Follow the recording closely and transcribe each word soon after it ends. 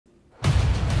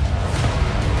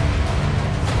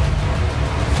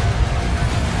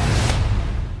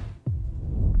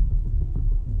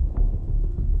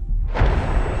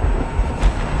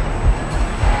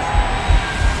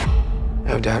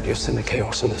doubt you've seen the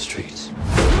chaos in the streets.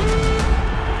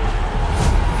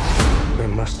 We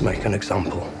must make an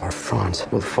example, or France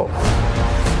will fall.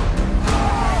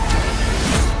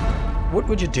 What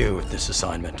would you do if this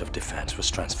assignment of defense was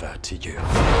transferred to you?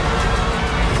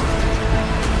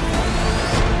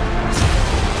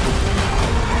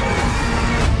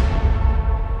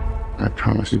 I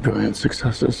promise you brilliant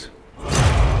successes.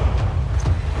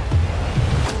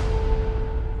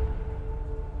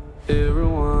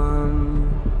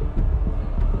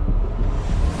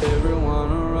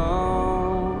 Everyone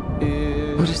around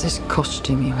here. What is this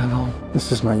costume you have on?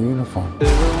 This is my uniform.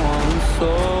 Everyone's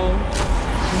so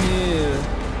near.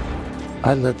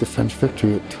 I led the French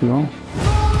victory at Toulon.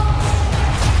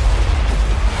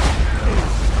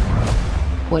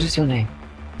 What is your name?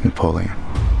 Napoleon.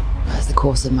 As the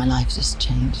course of my life just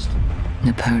changed.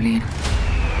 Napoleon.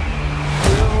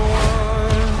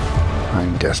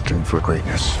 I'm destined for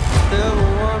greatness.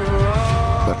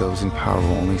 But those in power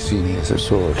will only see me as a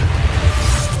sword.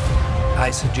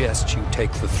 I suggest you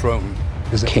take the throne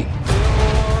as a king.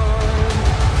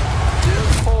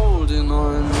 Holding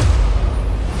on.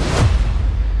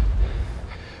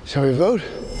 Shall we vote?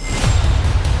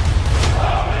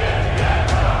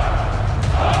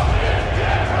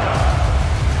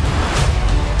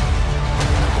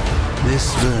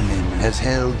 This vermin has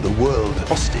held the world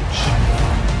hostage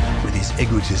with his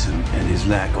egotism and his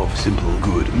lack of simple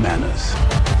good manners.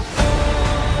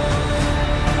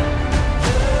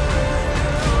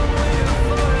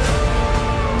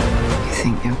 You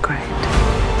think you're great.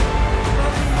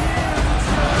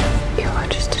 You are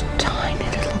just a tiny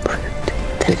little brute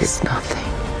that is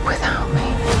nothing without me.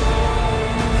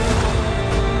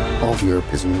 All of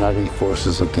Europe is uniting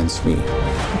forces against me.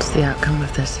 What's the outcome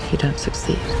of this if you don't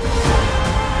succeed?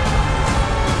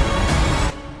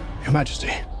 Your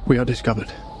Majesty, we are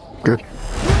discovered. Good.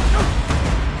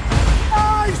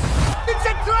 It's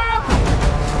a trap!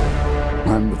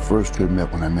 I'm the first to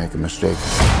admit when I make a mistake.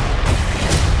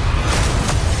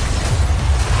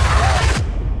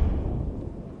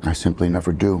 I simply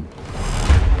never do.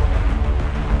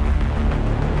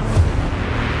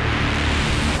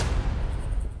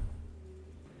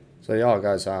 So yeah,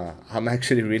 guys, I'm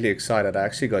actually really excited. I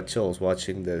actually got chills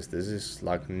watching this. This is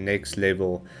like next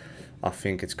level. I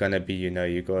think it's gonna be, you know,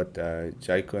 you got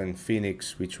Joaquin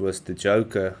Phoenix, which was the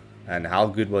Joker, and how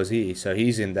good was he? So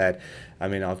he's in that. I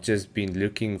mean, I've just been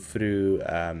looking through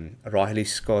Ridley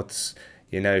Scott's,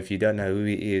 you know, if you don't know who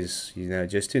he is, you know,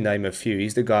 just to name a few.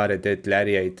 He's the guy that did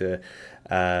Gladiator.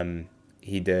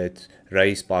 He did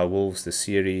Raised by Wolves, the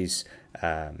series,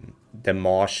 The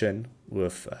Martian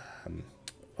with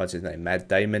what's his name, Matt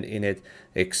Damon in it,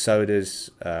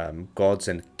 Exodus, Gods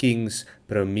and Kings,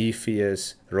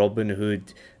 Prometheus, Robin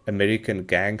Hood, American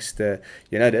Gangster.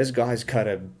 You know, this guy's got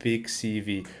a big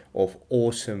CV of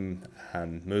awesome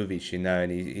movies, you know,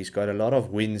 and he's got a lot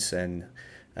of wins, and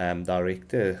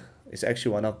director is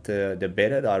actually one of the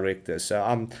better directors. So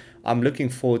I'm looking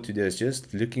forward to this.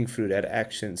 Just looking through that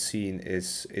action scene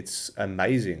it's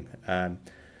amazing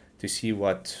to see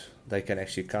what they can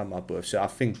actually come up with. So I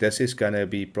think this is going to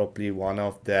be probably one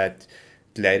of that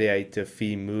Gladiator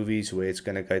theme movies where it's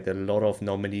going to get a lot of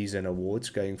nominees and awards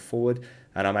going forward,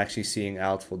 and I'm actually seeing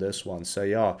out for this one. So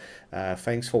yeah,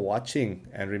 thanks for watching,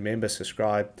 and remember,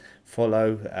 subscribe,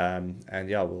 follow, and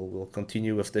yeah, we'll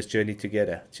continue with this journey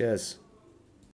together. Cheers.